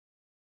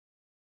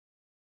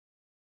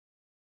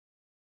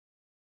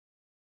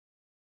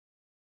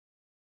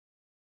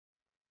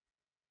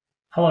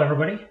Hello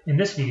everybody, in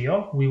this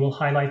video we will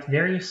highlight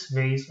various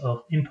ways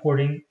of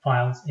importing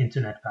files into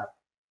Netfabb.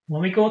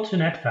 When we go to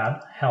Netfabb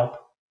Help,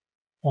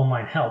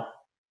 Online Help,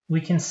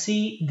 we can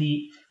see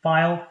the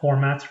File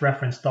Formats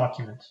Reference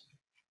document.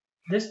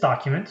 This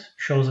document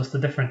shows us the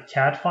different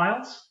CAD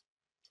files,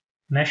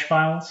 Mesh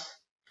files,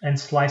 and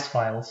Slice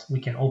files we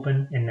can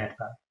open in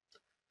Netfabb.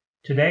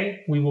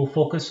 Today we will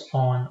focus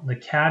on the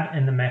CAD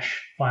and the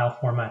Mesh file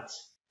formats.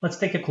 Let's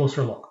take a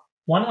closer look.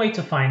 One way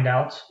to find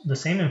out the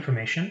same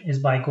information is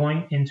by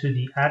going into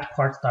the Add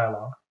Parts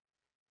dialog.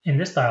 In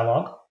this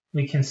dialog,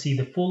 we can see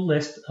the full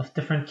list of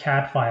different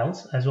CAD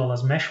files as well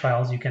as Mesh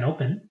files you can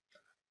open.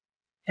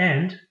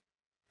 And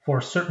for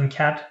certain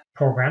CAD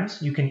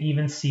programs, you can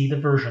even see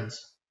the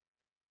versions.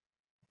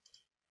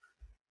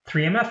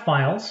 3MF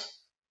files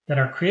that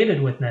are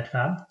created with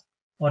Netfabb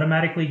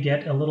automatically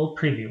get a little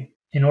preview.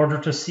 In order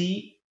to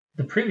see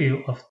the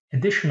preview of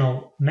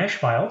additional Mesh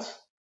files,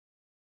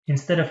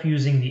 instead of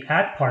using the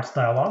Add Parts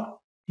dialog,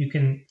 you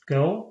can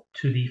go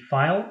to the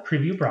File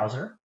Preview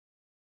browser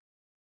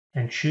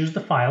and choose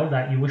the file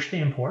that you wish to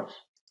import,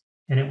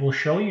 and it will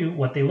show you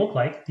what they look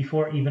like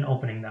before even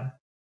opening them.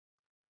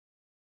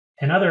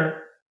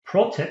 Another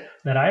pro tip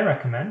that I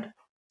recommend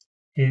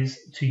is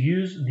to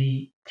use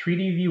the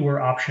 3D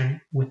Viewer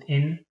option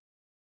within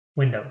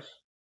Windows.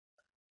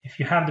 If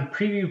you have the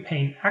Preview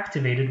pane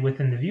activated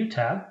within the View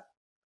tab,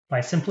 by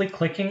simply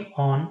clicking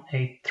on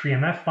a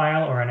 3MF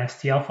file or an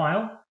STL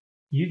file,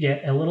 you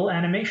get a little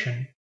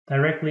animation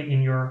directly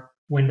in your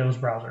Windows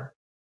browser.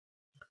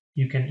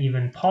 You can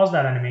even pause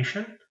that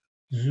animation,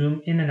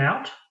 zoom in and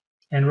out,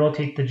 and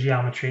rotate the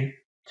geometry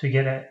to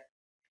get a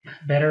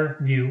better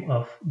view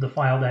of the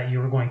file that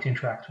you're going to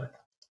interact with.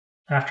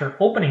 After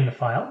opening the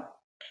file,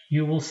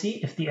 you will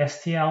see if the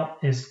STL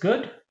is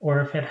good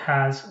or if it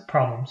has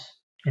problems.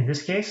 In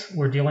this case,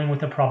 we're dealing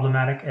with a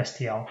problematic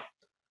STL.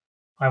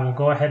 I will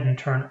go ahead and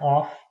turn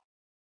off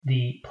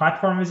the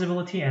platform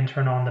visibility and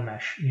turn on the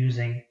mesh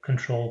using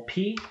Control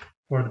P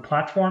for the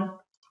platform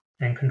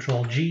and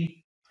Control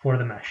G for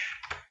the mesh.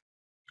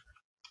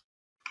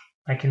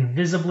 I can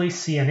visibly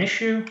see an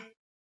issue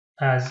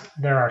as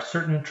there are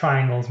certain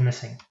triangles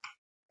missing.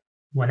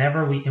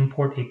 Whenever we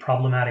import a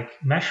problematic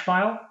mesh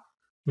file,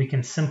 we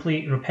can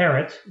simply repair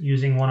it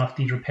using one of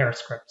the repair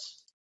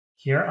scripts.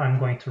 Here I'm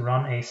going to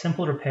run a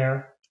simple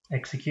repair,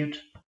 execute,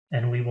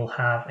 and we will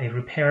have a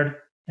repaired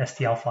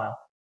STL file.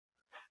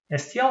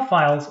 STL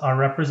files are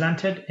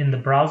represented in the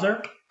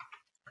browser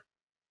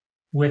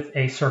with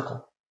a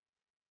circle.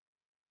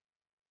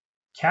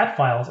 CAD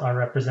files are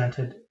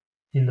represented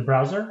in the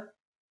browser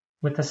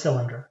with a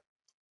cylinder.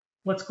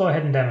 Let's go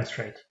ahead and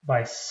demonstrate.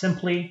 By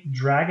simply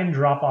drag and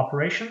drop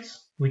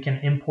operations, we can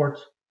import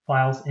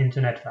files into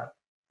Netfabb.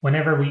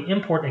 Whenever we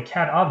import a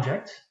CAD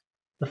object,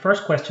 the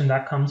first question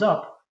that comes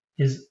up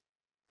is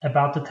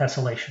about the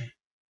tessellation.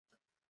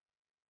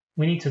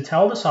 We need to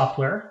tell the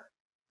software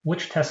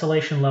which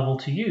tessellation level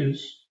to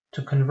use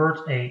to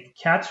convert a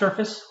CAD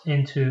surface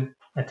into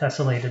a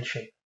tessellated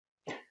shape.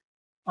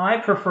 I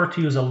prefer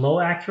to use a low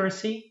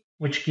accuracy,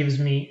 which gives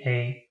me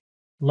a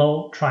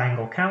low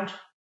triangle count.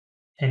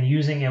 And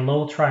using a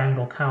low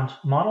triangle count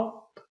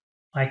model,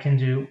 I can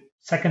do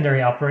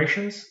secondary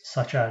operations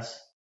such as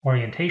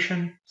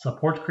orientation,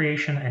 support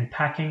creation, and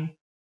packing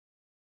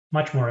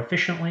much more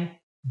efficiently.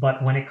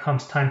 But when it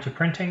comes time to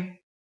printing,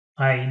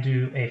 I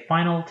do a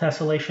final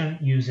tessellation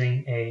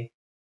using a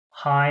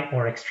high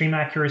or extreme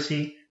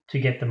accuracy to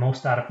get the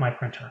most out of my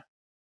printer.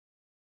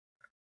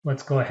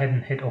 Let's go ahead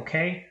and hit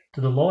OK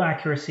to the low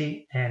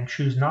accuracy and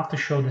choose not to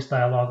show this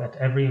dialog at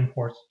every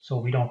import so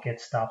we don't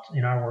get stopped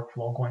in our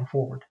workflow going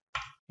forward.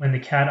 When the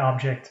CAD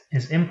object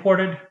is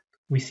imported,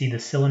 we see the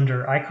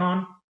cylinder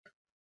icon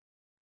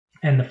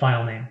and the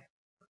file name.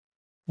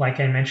 Like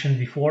I mentioned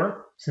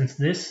before, since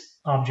this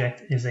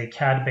object is a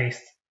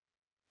CAD-based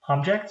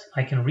object,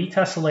 I can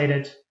retessellate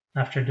it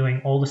after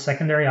doing all the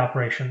secondary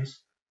operations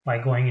by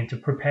going into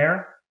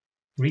Prepare,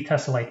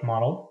 Retessellate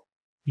Model,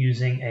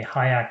 using a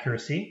high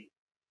accuracy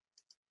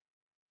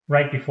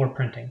right before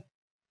printing.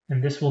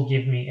 And this will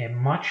give me a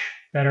much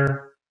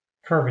better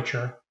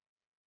curvature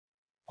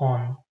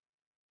on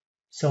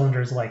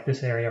cylinders like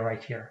this area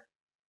right here.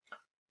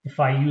 If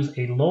I use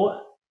a low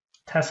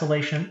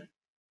tessellation,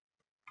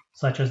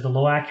 such as the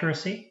low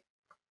accuracy,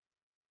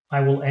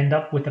 I will end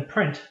up with a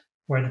print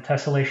where the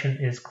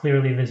tessellation is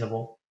clearly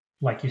visible,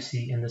 like you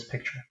see in this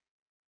picture.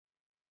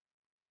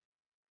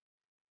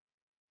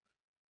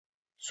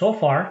 So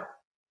far,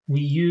 we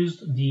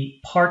used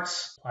the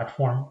parts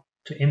platform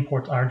to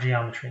import our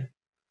geometry.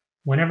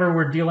 Whenever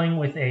we're dealing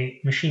with a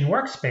machine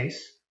workspace,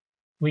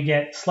 we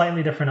get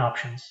slightly different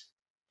options.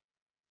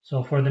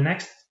 So for the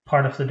next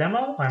part of the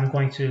demo, I'm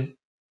going to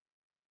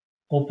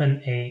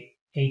open a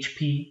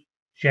HP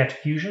Jet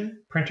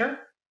Fusion printer,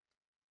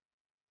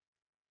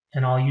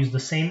 and I'll use the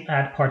same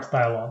Add Parts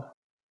dialog.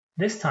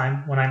 This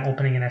time, when I'm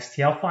opening an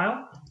STL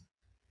file,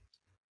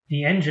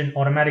 the engine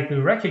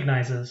automatically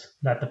recognizes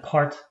that the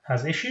part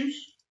has issues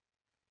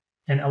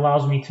and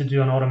allows me to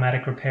do an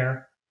automatic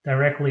repair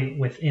directly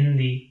within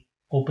the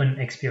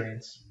open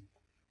experience.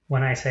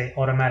 When I say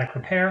automatic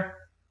repair,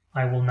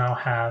 I will now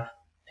have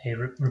a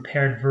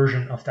repaired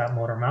version of that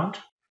motor mount,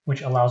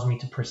 which allows me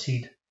to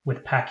proceed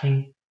with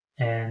packing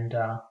and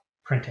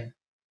printing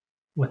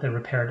with a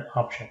repaired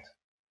object.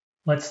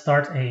 Let's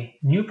start a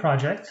new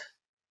project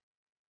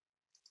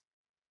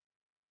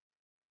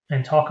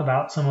and talk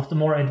about some of the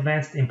more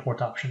advanced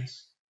import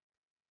options.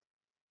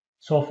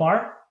 So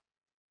far,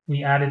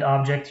 we added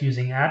objects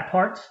using add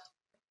part,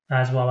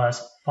 as well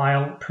as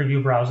file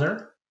preview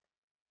browser,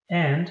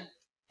 and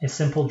a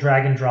simple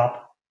drag and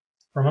drop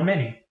from a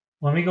menu.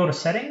 When we go to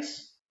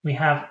settings, we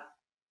have a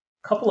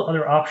couple of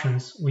other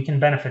options we can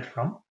benefit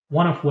from,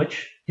 one of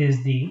which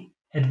is the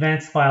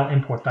advanced file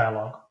import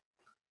dialog.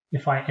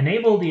 If I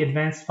enable the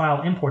advanced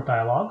file import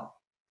dialog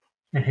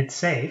and hit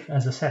save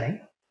as a setting,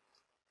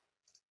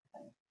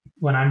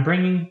 when I'm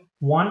bringing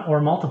one or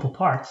multiple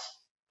parts,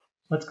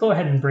 let's go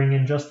ahead and bring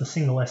in just a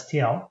single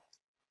STL,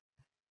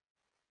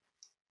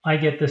 I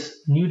get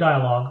this new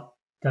dialog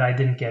that I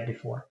didn't get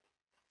before.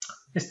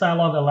 This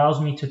dialog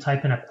allows me to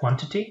type in a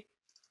quantity.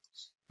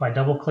 By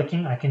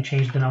double-clicking, I can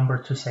change the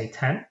number to, say,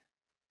 10.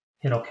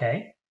 Hit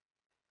OK.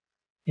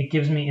 It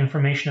gives me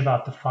information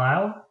about the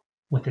file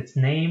with its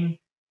name,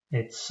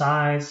 its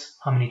size,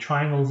 how many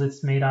triangles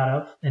it's made out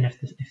of, and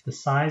if the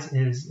size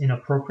is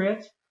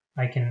inappropriate,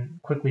 I can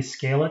quickly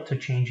scale it to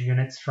change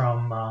units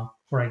from,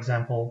 for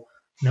example,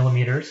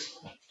 millimeters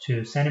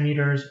to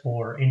centimeters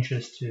or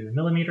inches to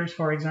millimeters,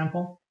 for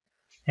example.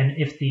 And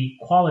if the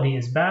quality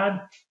is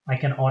bad, I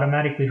can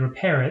automatically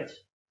repair it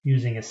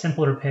using a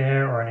simple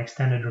repair or an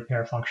extended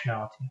repair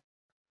functionality.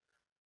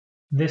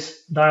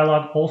 This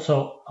dialog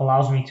also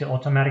allows me to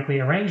automatically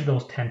arrange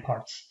those 10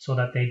 parts so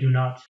that they do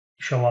not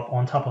show up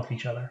on top of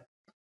each other.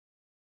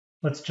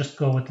 Let's just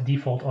go with the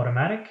default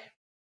automatic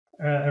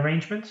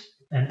arrangement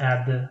and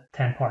add the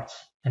 10 parts.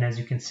 And as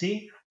you can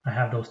see, I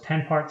have those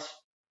 10 parts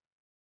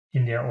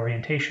in their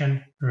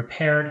orientation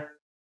repaired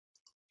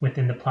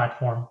within the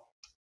platform,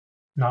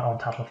 not on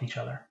top of each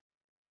other.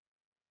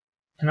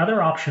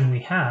 Another option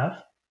we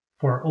have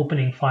for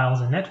opening files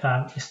in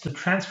Netfabb is to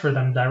transfer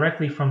them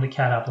directly from the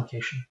CAD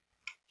application.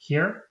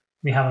 Here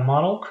we have a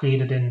model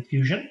created in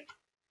Fusion,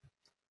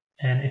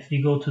 and if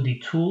we go to the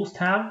Tools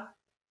tab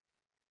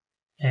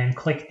and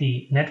click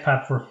the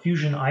Netfabb for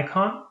Fusion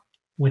icon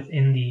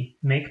within the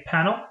Make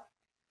panel,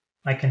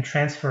 I can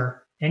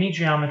transfer any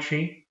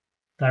geometry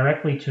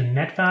directly to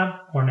Netfabb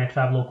or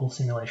Netfabb Local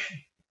Simulation.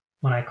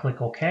 When I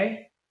click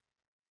OK,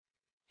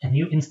 a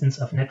new instance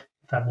of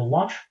Netfabb will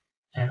launch,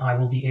 and I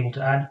will be able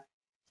to add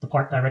the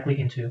part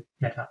directly into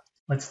Netfabb.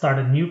 Let's start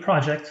a new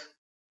project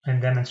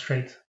and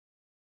demonstrate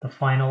the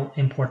final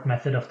import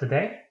method of the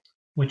day,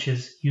 which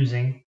is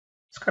using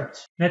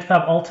scripts.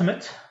 Netfabb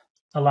Ultimate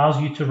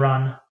allows you to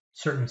run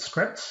certain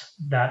scripts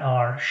that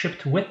are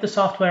shipped with the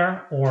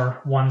software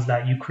or ones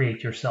that you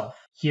create yourself.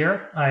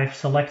 Here, I've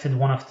selected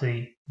one of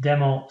the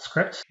demo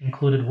scripts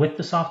included with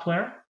the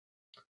software.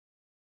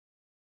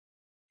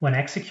 When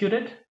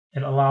executed,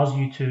 it allows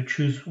you to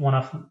choose one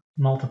of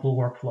multiple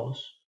workflows.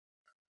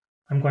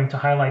 I'm going to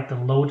highlight the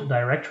load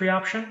directory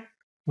option,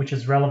 which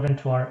is relevant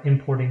to our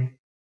importing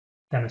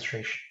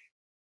demonstration.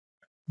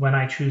 When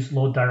I choose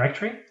load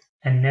directory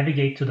and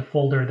navigate to the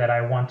folder that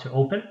I want to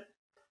open,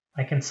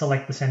 I can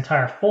select this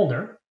entire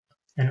folder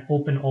and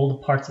open all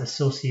the parts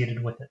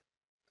associated with it.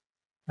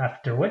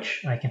 After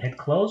which I can hit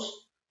close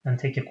and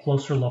take a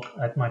closer look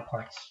at my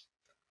parts.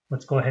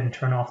 Let's go ahead and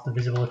turn off the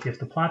visibility of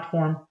the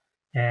platform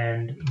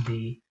and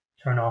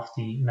turn off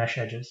the mesh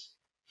edges.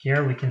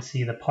 Here we can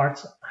see the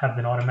parts have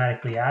been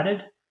automatically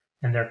added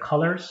and their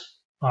colors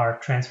are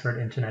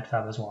transferred into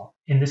Netfabb as well.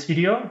 In this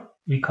video,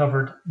 we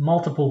covered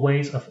multiple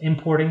ways of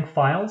importing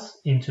files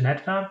into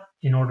Netfabb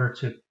in order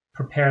to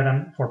prepare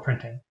them for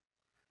printing.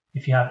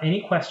 If you have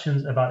any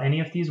questions about any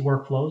of these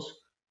workflows,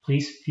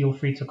 please feel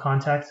free to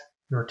contact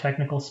your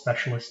technical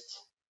specialists.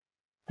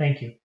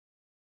 Thank you.